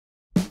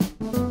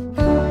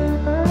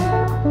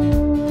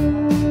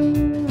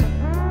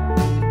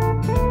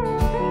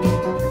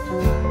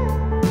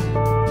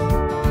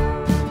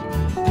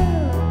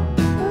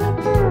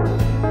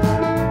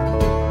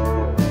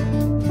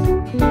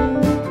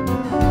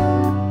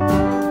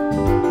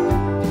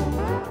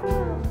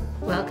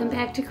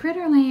to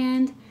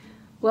Critterland.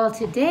 Well,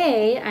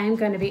 today I'm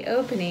going to be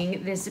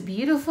opening this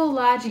beautiful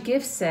Lodge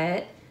gift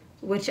set,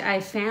 which I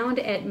found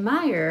at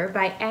Meijer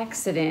by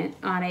accident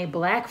on a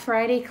Black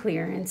Friday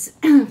clearance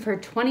for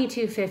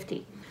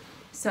 $22.50.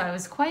 So I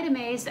was quite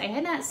amazed. I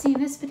had not seen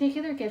this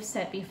particular gift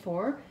set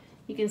before.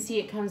 You can see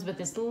it comes with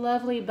this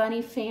lovely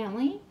bunny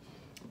family.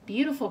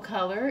 Beautiful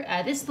color.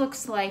 This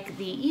looks like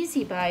the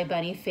Easy Buy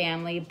bunny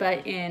family,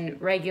 but in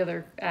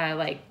regular,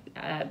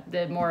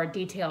 the more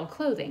detailed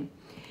clothing.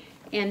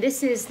 And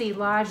this is the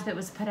Lodge that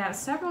was put out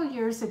several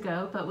years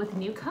ago, but with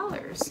new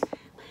colors.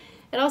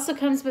 It also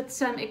comes with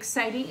some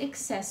exciting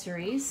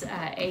accessories,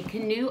 a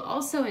canoe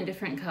also in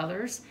different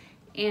colors,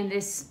 and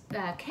this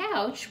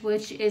couch,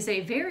 which is a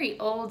very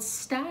old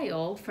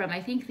style from,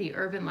 I think, the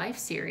Urban Life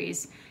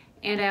series.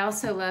 And I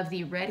also love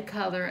the red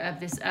color of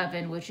this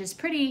oven, which is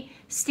pretty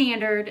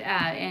standard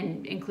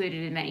and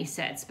included in many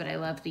sets, but I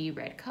love the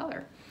red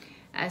color.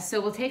 So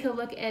we'll take a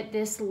look at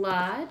this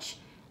Lodge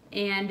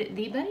and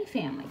the bunny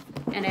family.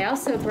 And I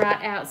also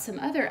brought out some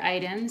other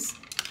items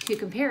to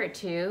compare it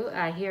to.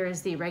 Here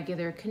is the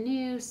regular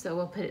canoe, so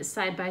we'll put it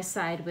side by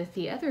side with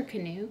the other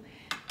canoe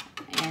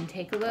and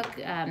take a look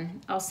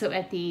also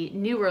at the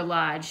newer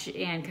Lodge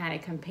and kind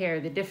of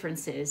compare the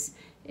differences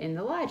in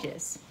the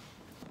Lodges.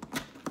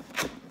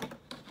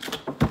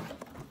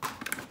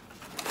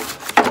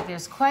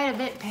 There's quite a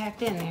bit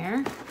packed in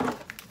there.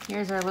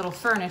 Here's our little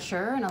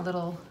furniture and a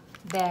little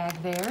bag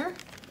there.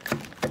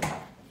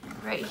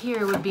 Right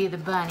here would be the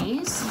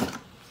bunnies.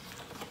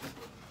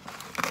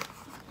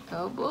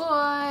 Oh boy.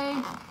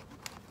 I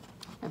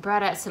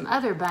brought out some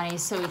other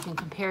bunnies so we can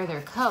compare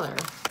their color.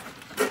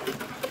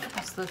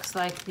 This looks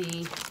like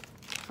the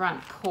front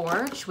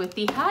porch with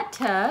the hot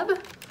tub.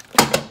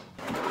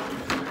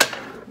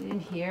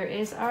 And here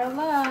is our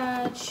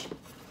Lodge.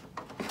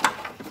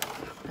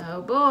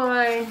 Oh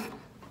boy.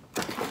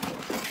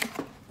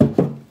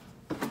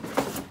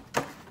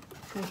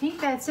 I think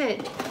that's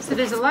it. So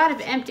there's a lot of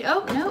empty,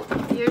 oh no,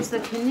 here's the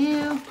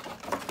canoe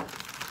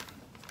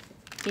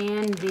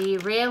and the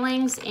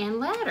railings and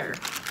ladder.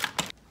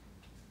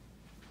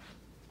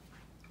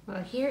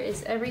 Well, here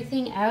is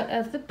everything out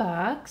of the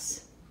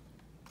box.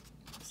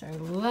 It's our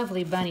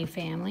lovely bunny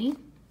family.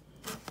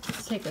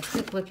 Let's take a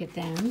quick look at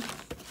them.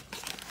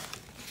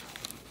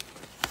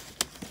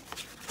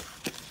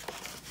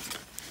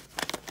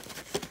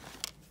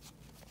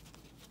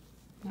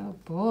 Oh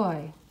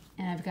boy.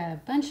 And I've got a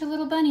bunch of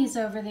little bunnies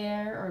over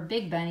there, or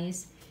big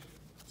bunnies,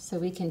 so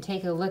we can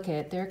take a look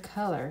at their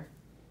color.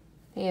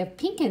 They have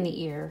pink in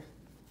the ear.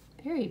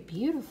 Very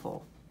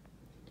beautiful.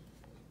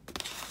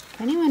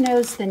 If anyone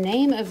knows the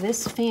name of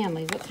this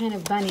family, what kind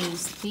of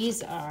bunnies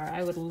these are,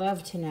 I would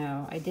love to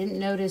know. I didn't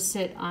notice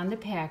it on the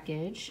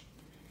package.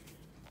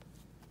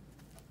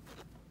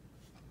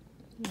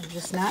 I'm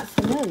just not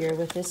familiar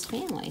with this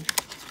family.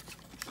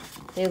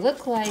 They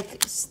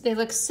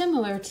look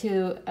similar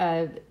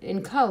to,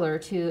 in color,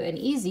 to an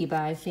Easy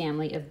Buy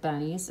family of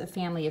bunnies, a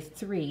family of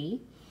 3.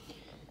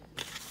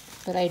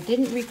 But I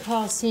didn't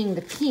recall seeing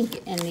the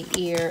pink in the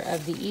ear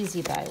of the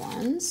Easy Buy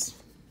ones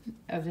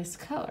of this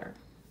color.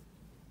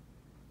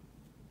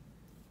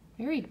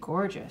 Very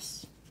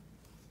gorgeous.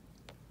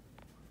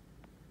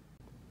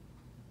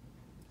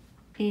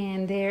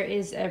 And there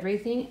is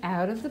everything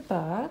out of the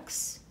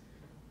box.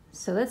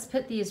 So let's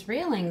put these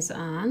railings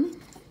on.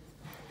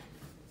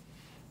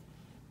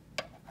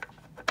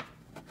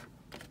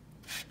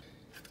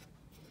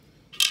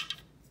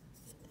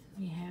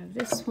 We have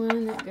this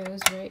one that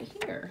goes right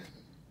here.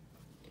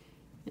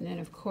 And then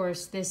of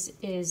course this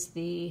is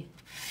the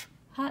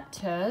hot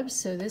tub,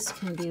 so this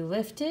can be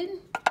lifted.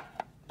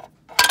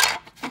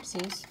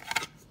 Oopsies.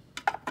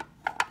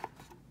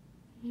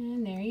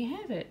 And there you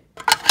have it.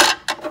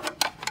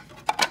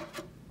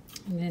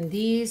 And then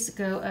these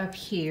go up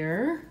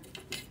here.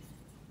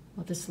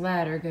 Well, this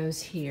ladder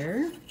goes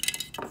here.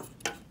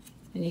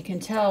 And you can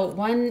tell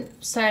one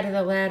side of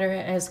the ladder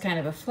has kind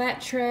of a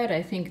flat tread.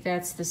 I think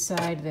that's the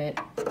side that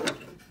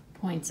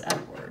points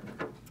upward.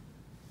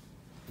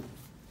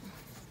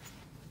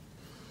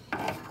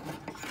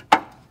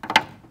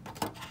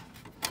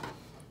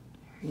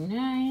 Very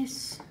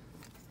nice.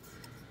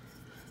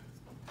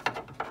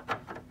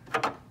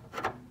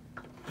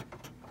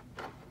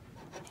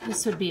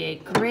 This would be a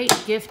great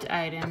gift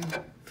item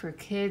for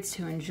kids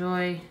who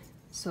enjoy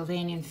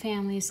Sylvanian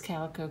Families,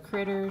 Calico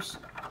Critters.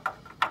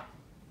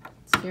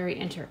 Very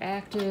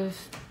interactive.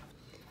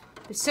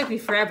 It took me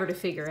forever to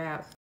figure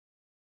out.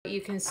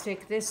 You can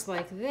stick this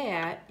like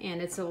that,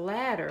 and it's a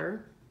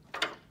ladder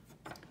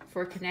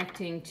for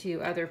connecting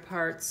to other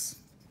parts.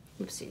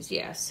 Oopsies,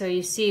 yeah. So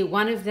you see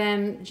one of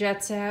them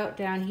juts out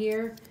down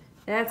here.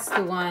 That's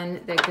the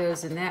one that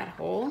goes in that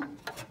hole.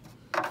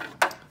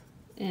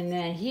 And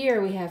then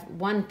here we have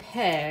one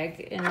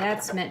peg, and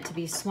that's meant to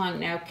be swung.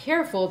 Now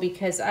careful,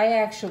 because I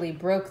actually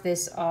broke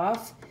this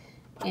off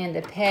and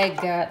the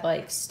peg got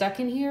like stuck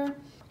in here.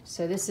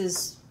 So this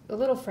is a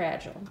little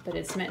fragile, but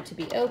it's meant to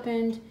be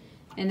opened,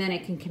 and then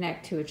it can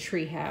connect to a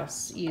tree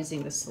house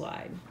using the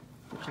slide,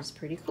 which is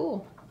pretty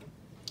cool.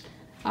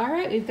 All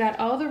right, we've got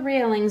all the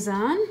railings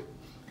on,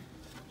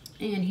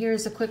 And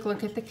here's a quick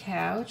look at the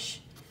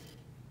couch.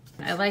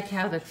 I like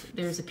how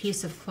there's a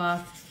piece of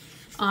cloth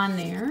on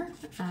there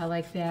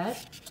like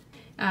that.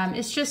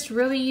 It's just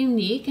really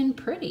unique and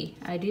pretty.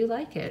 I do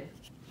like it.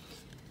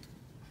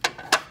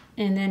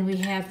 And then we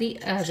have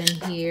the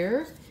oven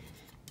here.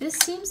 This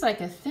seems like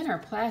a thinner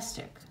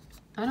plastic.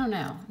 I don't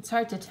know, it's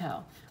hard to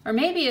tell. Or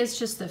maybe it's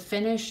just the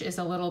finish is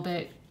a little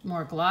bit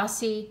more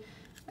glossy.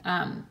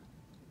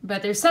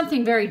 But there's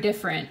something very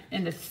different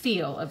in the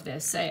feel of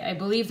this. I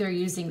believe they're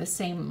using the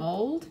same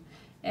mold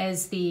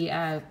as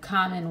the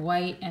common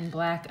white and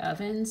black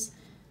ovens,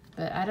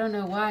 but I don't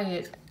know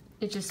why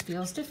it just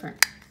feels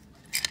different.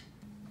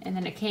 And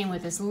then it came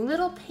with this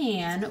little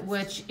pan,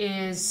 which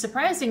is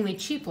surprisingly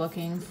cheap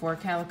looking for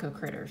Calico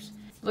Critters.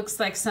 Looks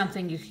like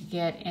something you could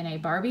get in a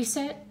Barbie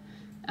set.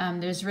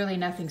 There's really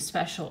nothing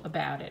special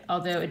about it,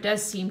 although it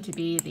does seem to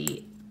be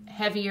the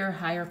heavier,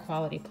 higher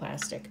quality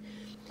plastic.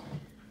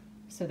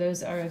 So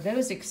those are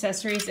those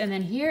accessories. And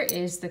then here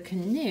is the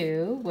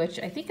canoe, which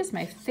I think is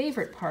my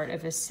favorite part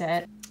of this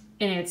set.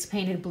 And it's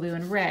painted blue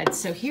and red.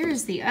 So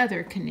here's the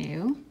other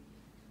canoe.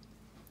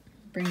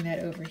 Bring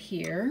that over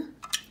here.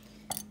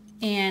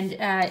 And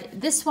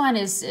this one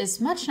is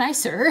much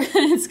nicer.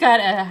 It's got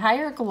a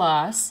higher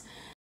gloss.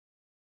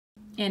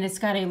 And it's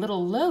got a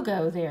little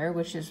logo there,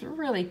 which is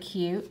really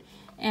cute.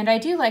 And I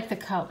do like the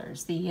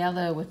colors, the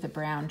yellow with the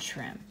brown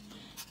trim.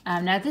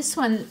 Now this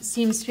one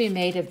seems to be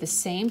made of the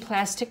same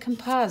plastic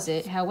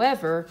composite.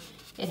 However,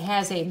 it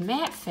has a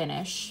matte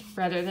finish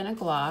rather than a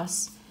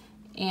gloss,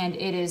 and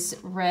it is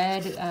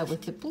red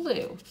with the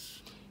blue.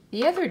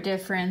 The other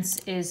difference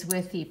is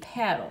with the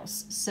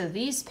paddles. So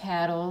these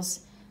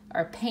paddles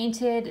are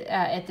painted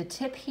at the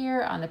tip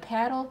here on the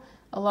paddle,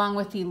 along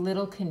with the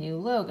Little Canoe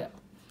logo.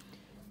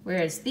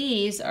 Whereas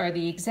these are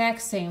the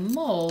exact same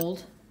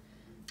mold,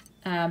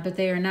 but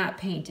they are not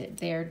painted.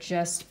 They are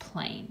just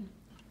plain.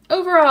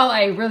 Overall,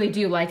 I really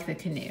do like the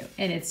canoe,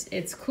 and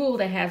it's cool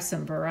to have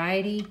some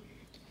variety.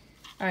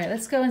 All right,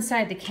 let's go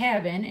inside the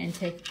cabin and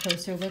take a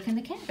closer look in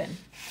the cabin.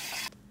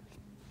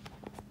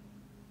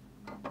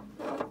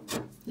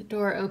 The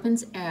door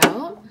opens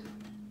out.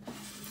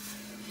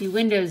 The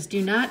windows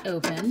do not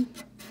open,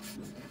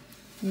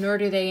 nor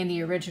do they in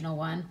the original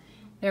one.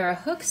 There are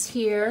hooks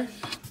here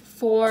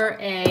for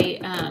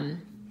a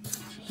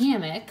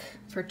hammock,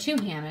 for 2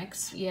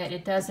 hammocks, yet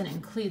it doesn't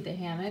include the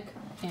hammock,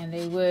 and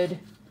they would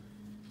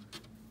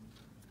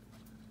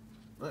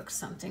look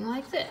something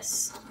like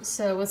this.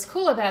 So what's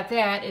cool about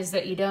that is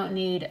that you don't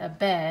need a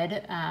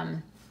bed.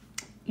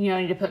 You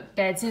don't need to put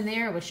beds in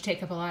there, which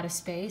take up a lot of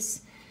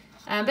space.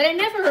 But I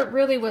never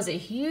really was a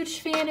huge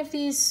fan of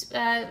these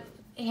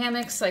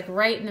hammocks, like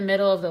right in the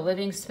middle of the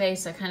living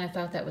space. I kind of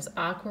thought that was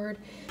awkward.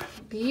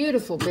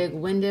 Beautiful big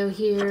window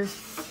here.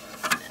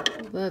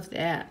 Love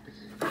that.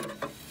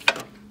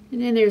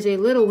 And then there's a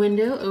little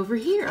window over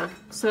here.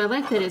 So I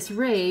like that it's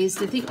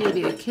raised. I think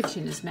maybe the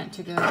kitchen is meant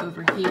to go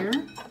over here.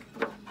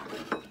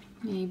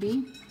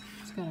 Maybe.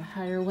 It's got a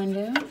higher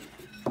window.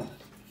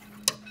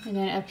 And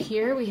then up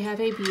here we have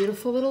a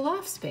beautiful little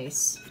loft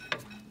space.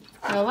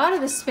 Now, a lot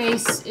of the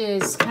space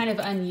is kind of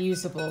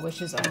unusable,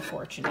 which is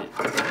unfortunate.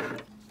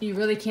 You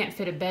really can't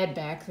fit a bed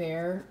back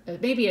there.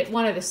 Maybe at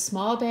one of the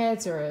small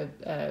beds or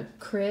a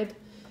crib.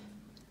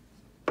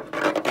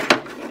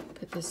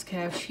 Put this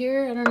couch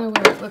here. I don't know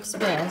where it looks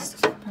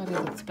best. Probably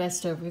looks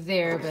best over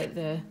there, but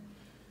the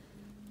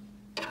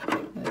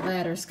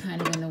ladder's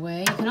kind of in the way.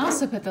 You can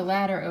also put the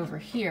ladder over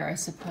here, I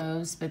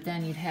suppose, but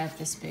then you'd have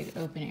this big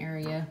open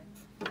area.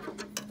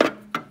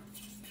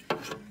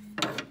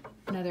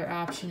 Another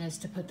option is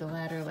to put the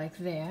ladder like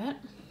that.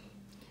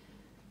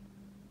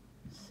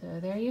 So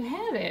there you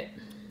have it.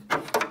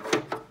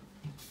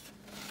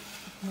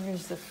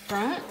 Here's the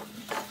front.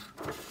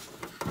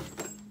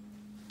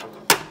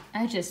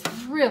 I just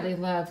really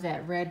love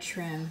that red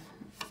trim.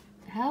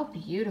 How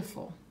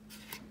beautiful.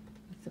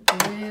 With the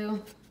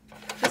blue.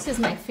 This is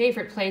my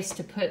favorite place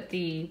to put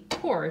the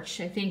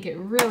porch. I think it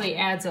really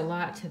adds a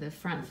lot to the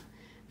front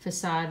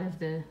facade of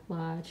the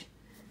lodge.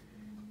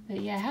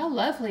 But yeah, how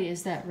lovely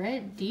is that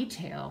red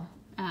detail?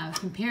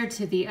 Compared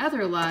to the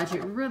other lodge,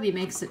 it really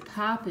makes it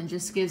pop and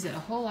just gives it a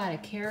whole lot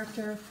of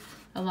character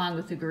along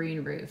with the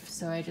green roof.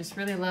 So I just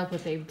really love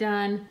what they've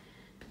done.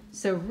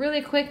 So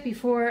really quick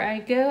before I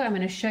go, I'm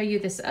going to show you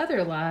this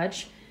other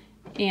lodge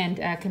and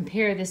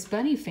compare this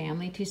bunny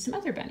family to some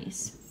other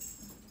bunnies.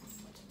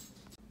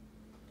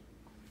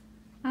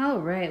 All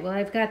right, well,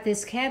 I've got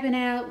this cabin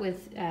out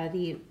with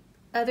the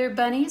other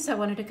bunnies I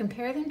wanted to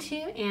compare them to,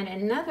 and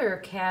another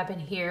cabin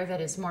here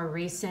that is more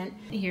recent.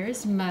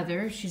 Here's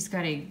Mother. She's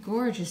got a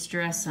gorgeous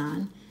dress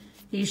on.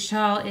 The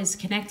shawl is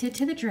connected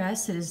to the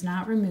dress. It is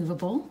not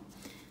removable.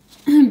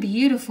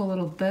 Beautiful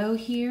little bow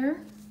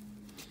here.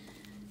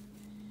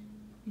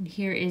 And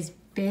here is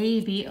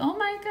Baby. Oh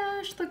my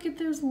gosh, look at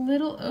those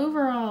little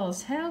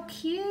overalls. How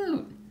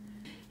cute.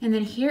 And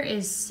then here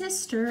is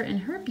Sister in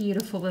her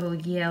beautiful little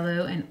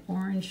yellow and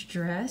orange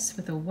dress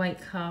with a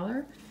white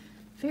collar.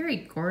 Very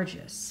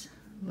gorgeous.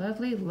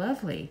 Lovely,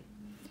 lovely.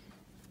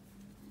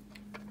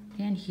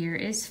 And here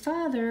is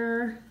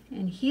Father.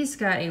 And he's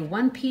got a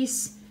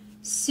one-piece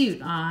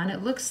suit on.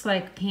 It looks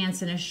like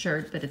pants and a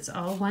shirt, but it's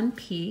all one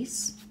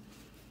piece.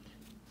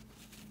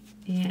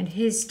 And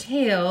his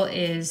tail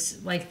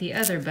is, like the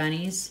other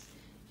bunnies,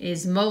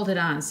 is molded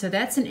on. So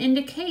that's an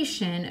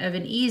indication of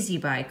an easy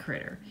buy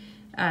critter.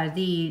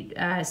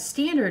 The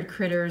standard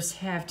critters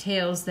have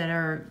tails that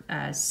are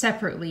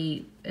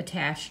separately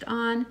attached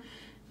on,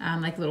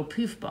 like little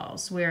poof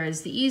balls,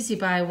 whereas the easy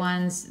buy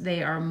ones,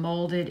 they are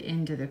molded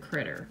into the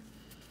critter.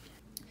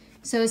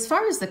 So as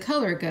far as the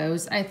color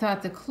goes, I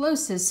thought the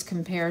closest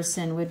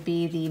comparison would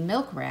be the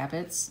milk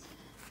rabbits,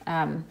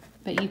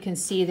 but you can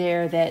see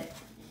there that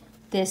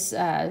this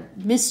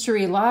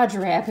Mystery Lodge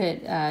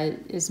rabbit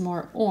is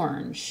more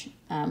orange,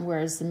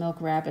 whereas the milk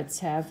rabbits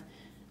have,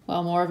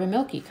 well, more of a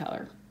milky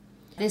color.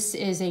 This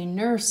is a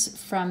nurse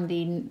from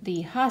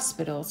the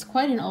hospital. It's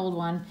quite an old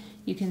one.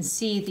 You can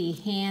see the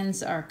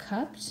hands are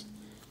cupped,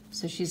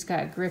 so she's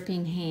got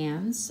gripping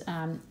hands,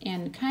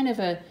 and kind of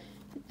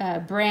a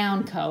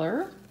brown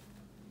color.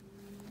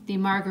 The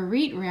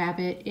Marguerite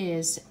rabbit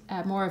is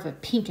more of a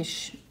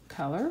pinkish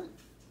color.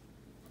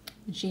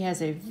 And she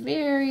has a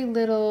very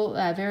little,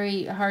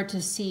 very hard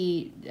to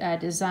see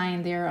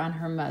design there on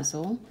her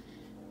muzzle,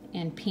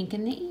 and pink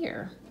in the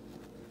ear.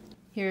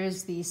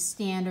 Here's the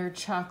standard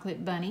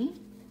chocolate bunny.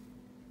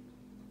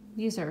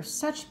 These are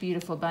such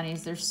beautiful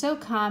bunnies. They're so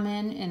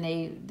common,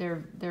 and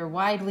they're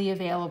widely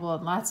available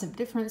in lots of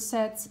different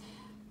sets,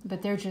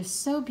 but they're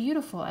just so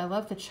beautiful. I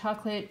love the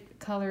chocolate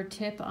colored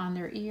tip on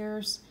their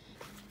ears.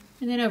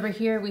 And then over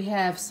here we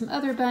have some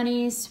other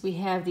bunnies. We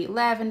have the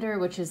lavender,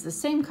 which is the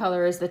same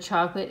color as the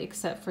chocolate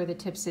except for the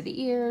tips of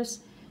the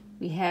ears.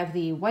 We have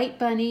the white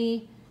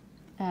bunny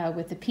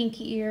with the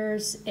pinky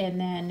ears, and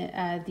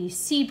then the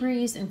sea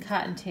breeze and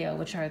cottontail,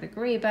 which are the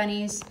gray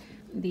bunnies.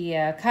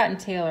 The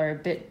cottontail are a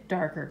bit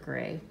darker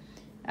gray.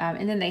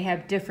 And then they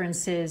have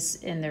differences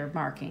in their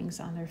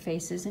markings on their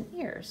faces and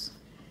ears.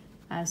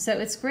 So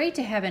it's great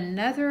to have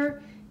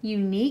another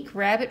unique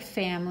rabbit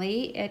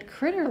family at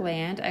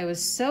Critterland. I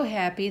was so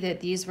happy that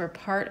these were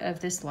part of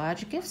this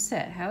Lodge gift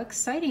set. How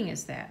exciting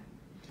is that?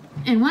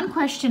 And one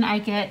question I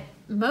get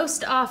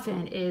most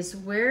often is,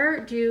 where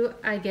do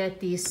I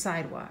get these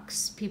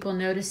sidewalks? People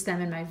notice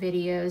them in my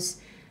videos.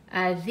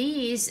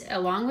 These,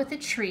 along with the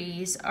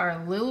trees,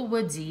 are Little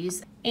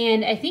Woodsies.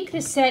 And I think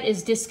the set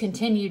is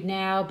discontinued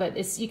now, but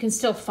you can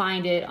still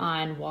find it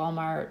on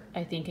Walmart,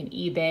 I think, and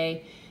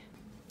eBay.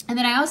 And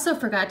then I also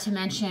forgot to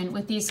mention,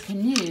 with these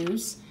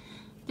canoes,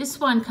 this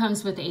one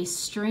comes with a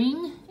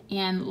string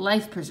and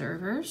life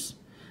preservers,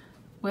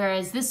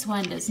 whereas this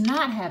one does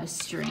not have a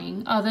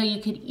string, although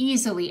you could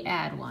easily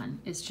add one.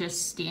 It's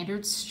just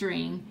standard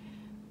string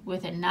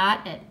with a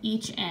knot at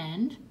each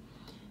end.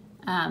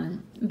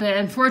 But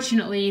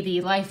unfortunately,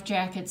 the life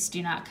jackets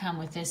do not come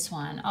with this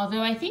one,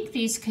 although I think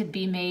these could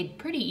be made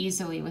pretty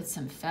easily with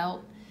some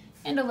felt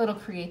and a little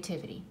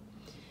creativity.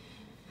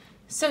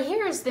 So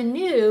here is the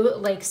new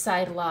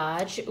Lakeside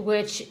Lodge,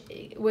 which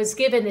was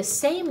given the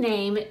same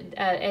name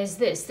as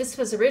this. This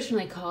was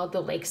originally called the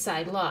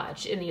Lakeside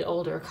Lodge in the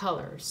older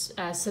colors,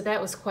 so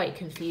that was quite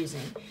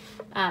confusing.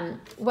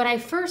 When I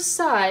first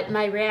saw it,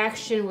 my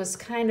reaction was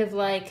kind of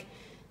like,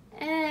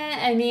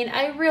 I mean,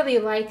 I really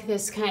like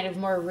this kind of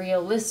more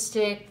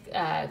realistic,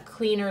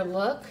 cleaner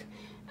look,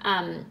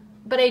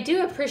 but I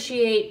do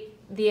appreciate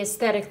the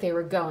aesthetic they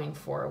were going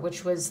for,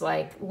 which was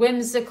like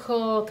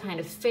whimsical, kind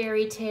of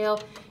fairy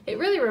tale. It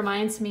really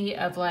reminds me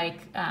of like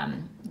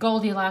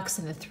Goldilocks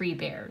and the Three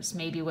Bears,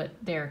 maybe what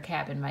their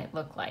cabin might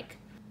look like.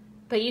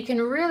 But you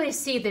can really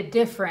see the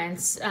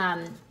difference.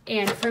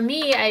 And for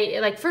me,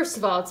 first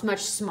of all, it's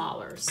much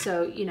smaller.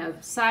 So, you know,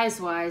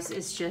 size-wise,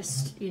 it's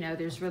just, you know,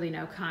 there's really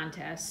no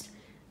contest.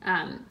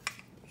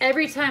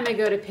 Every time I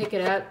go to pick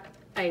it up,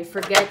 I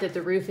forget that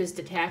the roof is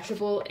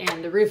detachable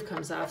and the roof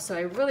comes off. So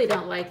I really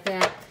don't like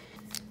that.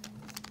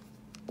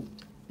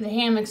 The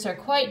hammocks are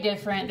quite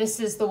different. This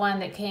is the one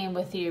that came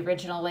with the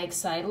original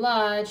Lakeside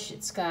Lodge.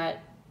 It's got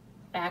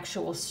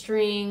actual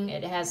string.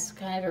 It has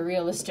kind of a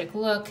realistic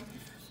look,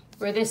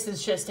 where this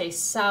is just a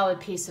solid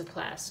piece of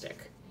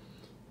plastic.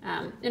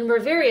 And we're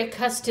very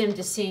accustomed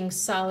to seeing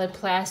solid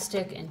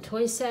plastic in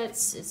toy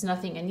sets. It's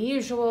nothing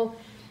unusual,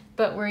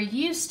 but we're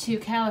used to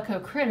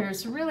Calico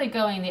Critters really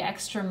going the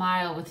extra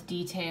mile with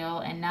detail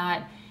and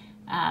not,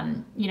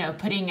 you know,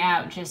 putting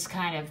out just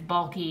kind of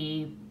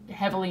bulky,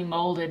 heavily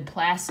molded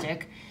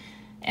plastic.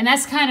 And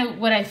that's kind of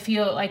what I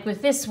feel like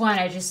with this one.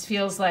 It just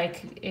feels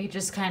like it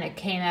just kind of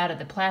came out of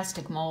the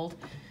plastic mold.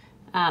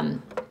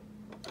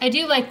 I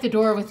do like the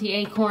door with the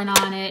acorn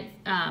on it,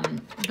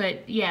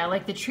 but yeah,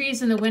 like the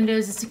trees and the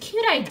windows, it's a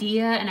cute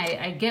idea, and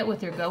I get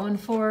what they're going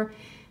for.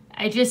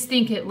 I just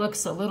think it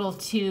looks a little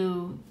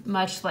too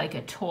much like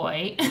a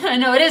toy. I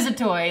know it is a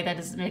toy, that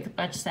doesn't make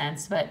much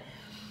sense, but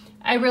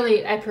I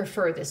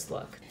prefer this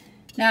look.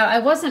 Now, I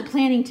wasn't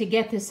planning to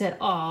get this at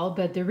all,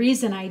 but the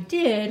reason I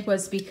did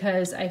was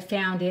because I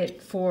found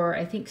it for,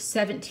 I think,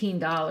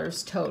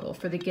 $17 total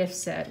for the gift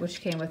set, which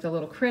came with a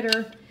little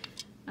critter.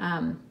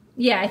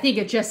 Yeah, I think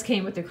it just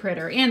came with the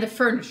critter and the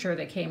furniture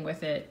that came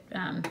with it.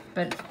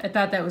 But I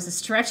thought that was a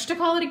stretch to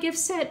call it a gift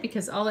set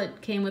because all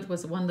it came with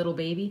was one little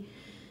baby.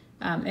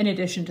 in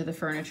addition to the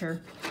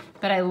furniture.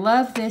 But I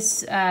love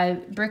this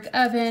brick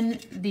oven.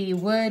 The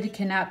wood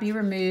cannot be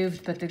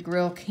removed, but the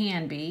grill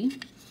can be.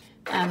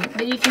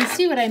 But you can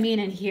see what I mean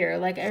in here.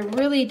 Like, I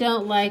really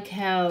don't like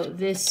how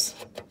this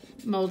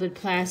molded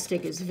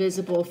plastic is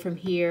visible from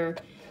here.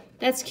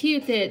 That's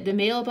cute that the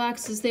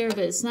mailbox is there, but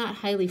it's not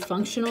highly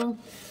functional.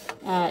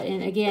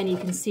 And again, you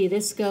can see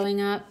this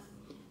going up.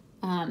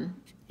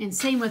 And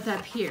same with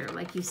up here.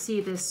 Like, you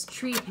see this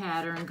tree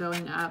pattern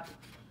going up,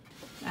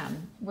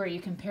 where you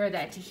compare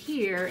that to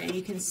here, and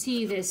you can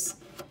see this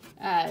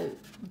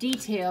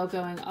detail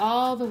going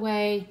all the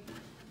way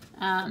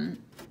on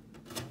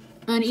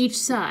each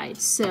side.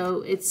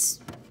 So it's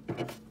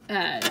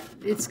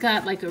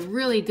got like a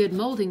really good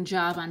molding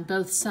job on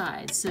both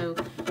sides. So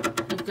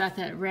you've got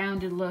that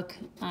rounded look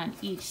on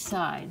each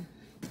side.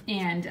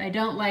 And I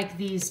don't like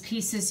these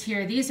pieces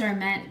here. These are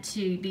meant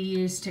to be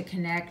used to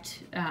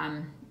connect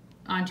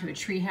onto a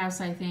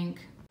treehouse, I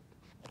think.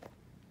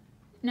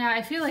 Now,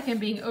 I feel like I'm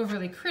being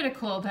overly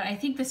critical, but I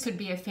think this would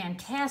be a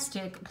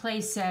fantastic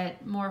play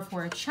set more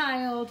for a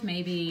child,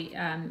 maybe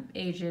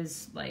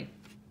ages like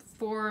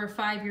 4 or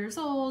 5 years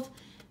old.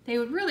 They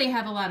would really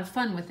have a lot of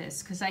fun with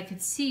this because I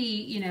could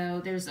see, you know,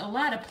 there's a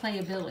lot of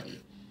playability.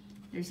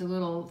 There's a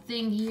little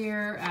thing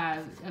here,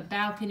 a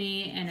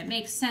balcony, and it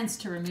makes sense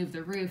to remove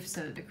the roof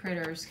so that the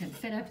critters can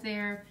fit up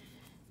there.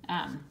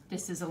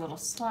 This is a little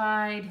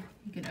slide.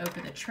 You can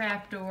open the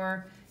trap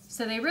door.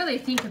 So they really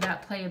think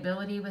about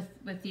playability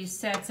with these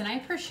sets, and I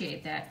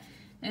appreciate that.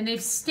 And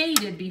they've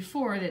stated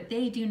before that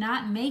they do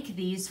not make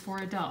these for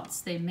adults.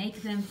 They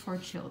make them for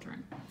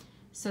children.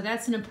 So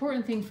that's an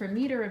important thing for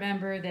me to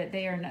remember, that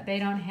they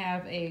don't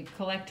have a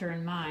collector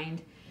in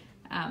mind.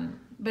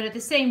 But at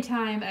the same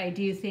time, I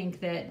do think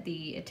that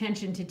the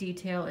attention to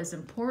detail is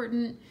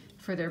important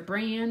for their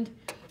brand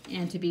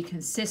and to be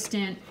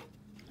consistent.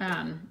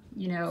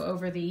 You know,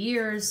 over the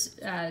years,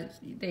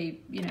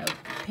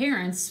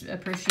 parents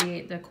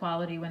appreciate the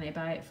quality when they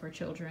buy it for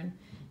children,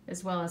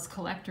 as well as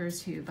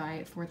collectors who buy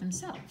it for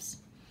themselves.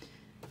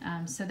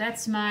 So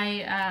that's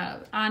my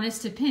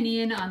honest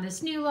opinion on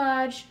this new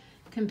lodge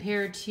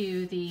compared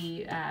to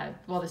the,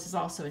 well, this is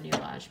also a new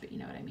lodge, but you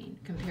know what I mean,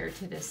 compared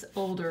to this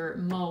older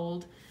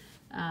mold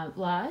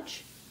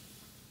lodge.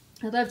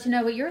 I'd love to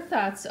know what your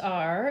thoughts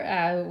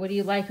are. What do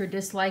you like or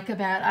dislike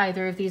about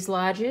either of these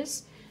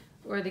lodges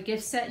or the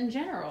gift set in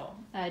general?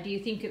 Do you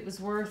think it was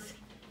worth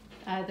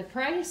the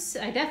price?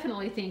 I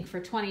definitely think for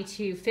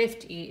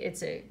 $22.50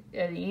 it's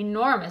an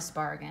enormous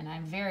bargain.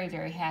 I'm very,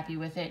 very happy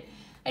with it.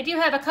 I do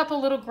have a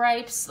couple little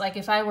gripes, like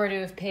if I were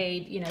to have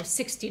paid, you know,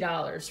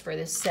 $60 for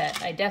this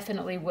set, I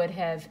definitely would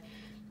have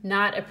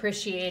not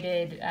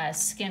appreciated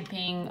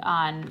skimping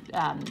on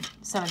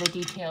some of the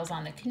details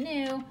on the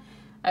canoe.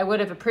 I would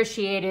have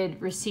appreciated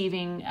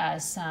receiving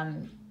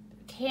some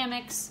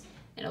hammocks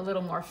and a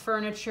little more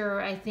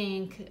furniture, I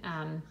think.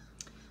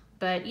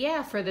 But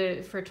yeah, for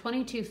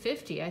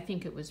 $22.50, I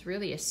think it was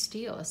really a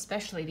steal,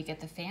 especially to get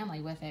the family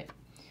with it.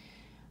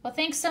 Well,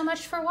 thanks so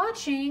much for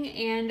watching,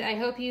 and I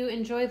hope you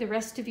enjoy the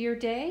rest of your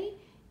day,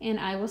 and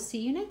I will see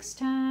you next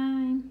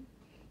time.